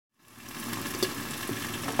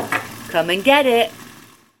Come and get it.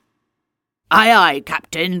 Aye, aye,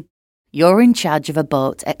 Captain. You're in charge of a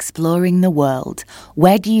boat exploring the world.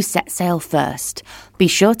 Where do you set sail first? Be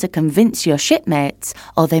sure to convince your shipmates,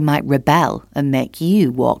 or they might rebel and make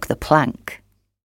you walk the plank.